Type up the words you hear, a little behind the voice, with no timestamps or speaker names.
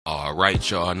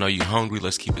Alright, y'all, I know you hungry.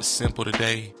 Let's keep it simple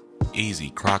today. Easy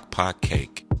Crockpot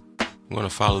cake. We're going to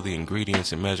follow the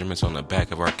ingredients and measurements on the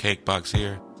back of our cake box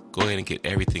here. Go ahead and get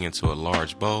everything into a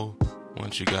large bowl.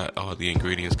 Once you got all the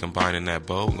ingredients combined in that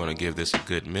bowl, we're going to give this a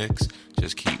good mix.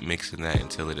 Just keep mixing that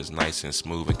until it is nice and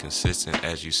smooth and consistent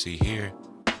as you see here.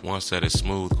 Once that is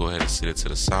smooth, go ahead and set it to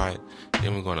the side.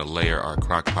 Then we're going to layer our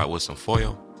crockpot with some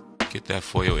foil. Get that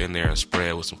foil in there and spray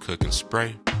it with some cooking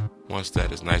spray. Once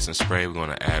that is nice and sprayed, we're going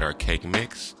to add our cake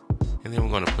mix. And then we're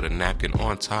going to put a napkin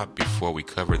on top before we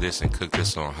cover this and cook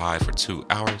this on high for 2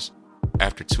 hours.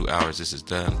 After 2 hours this is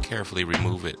done, carefully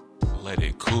remove it, let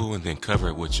it cool, and then cover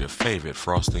it with your favorite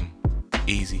frosting.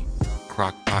 Easy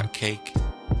Crockpot cake.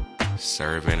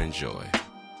 Serve and enjoy.